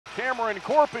Cameron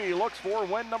Korpi looks for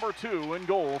win number 2 in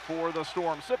goal for the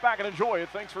Storm. Sit back and enjoy it.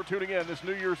 Thanks for tuning in. This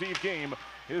New Year's Eve game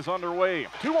is underway.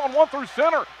 2-on-1 through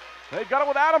center. They've got it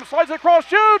with Adams. Slides it across,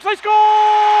 shoots. They score!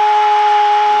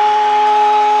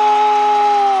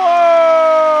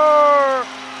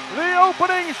 The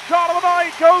opening shot of the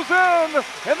night goes in,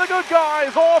 and the good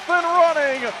guys off and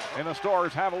running. And the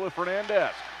Stars have it with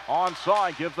Fernandez.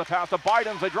 Onside, gives the pass to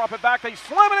Bidens. They drop it back. They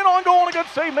slam it in on goal, and a good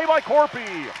save made by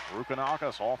Korpi.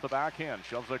 Roukounakis off the backhand,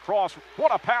 shoves it across.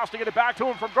 What a pass to get it back to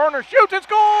him from Gardner. Shoots, it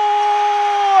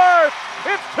scores!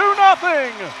 It's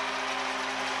 2-0.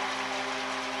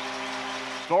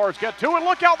 Stars get to it.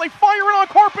 Look out, they fire it on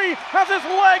Korpi. Has his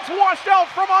legs washed out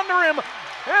from under him.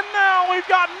 And now we've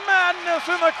got madness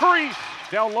in the crease.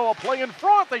 Down low, a play in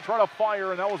front. They try to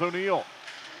fire, and that was O'Neill.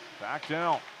 Back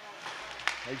down.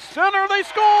 They center, they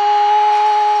score!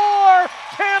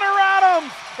 Tanner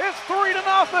Adams, it's 3-0.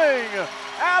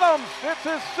 Adams, it's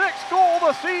his 6th goal of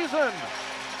the season.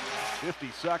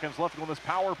 50 seconds left on this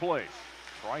power play.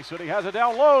 Tri-City has it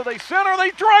down low, they center,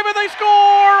 they drive it, they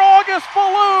score! August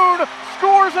Falloon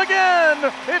scores again.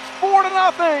 It's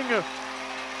 4-0.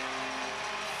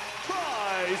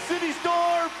 Tri-City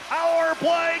Storm power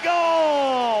play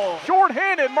goal!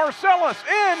 Short-handed, Marcellus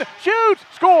in, shoots,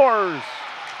 scores!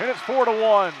 And it's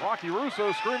 4-1. Rocky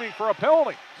Russo screaming for a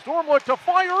penalty. Storm look to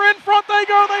fire in front. They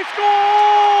go. They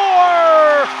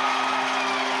score!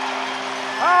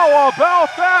 How about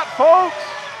that, folks?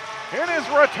 In his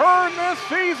return this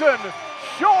season,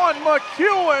 Shaun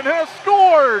McEwen has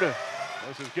scored.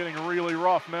 This is getting really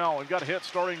rough now. We've got hits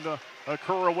starting to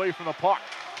occur away from the puck.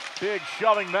 Big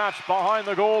shoving match behind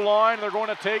the goal line. They're going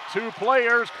to take 2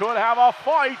 players. Could have a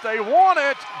fight. They want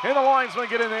it. And the linesmen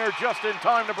get in there just in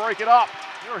time to break it up.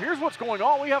 Here's what's going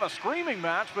on. We have a screaming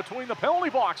match between the penalty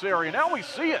box area. Now we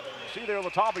see it. See there on the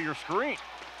top of your screen.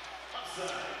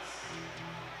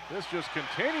 This just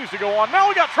continues to go on. Now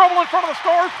we got trouble in front of the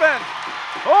Stars bench.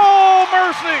 Oh,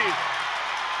 mercy.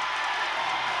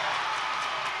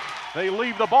 They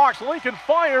leave the box. Lincoln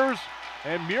fires.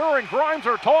 And Muir and Grimes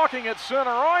are talking at center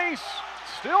ice.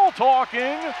 Still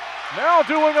talking. Now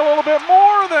doing a little bit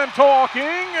more than talking.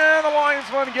 And the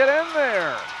linesmen get in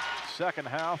there. Second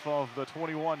half of the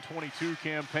 21-22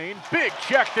 campaign. Big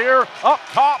check there up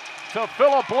top to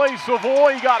Philip Blaise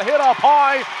Savoy. He got hit up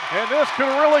high, and this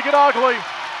could really get ugly.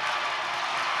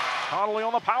 Connolly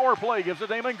on the power play, gives it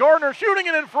to Damon Gardner, shooting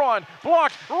it in front.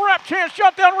 Blocked, rep chance,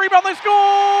 shut down, rebound, they score!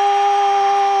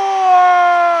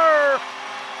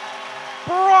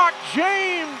 Brock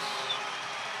James.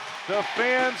 The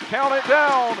fans count it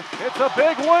down. It's a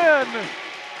big win.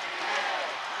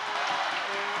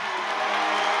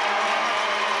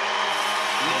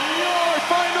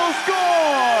 Final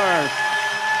score!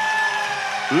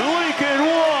 Lincoln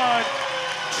 1,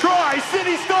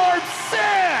 Tri-City Storm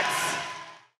 6!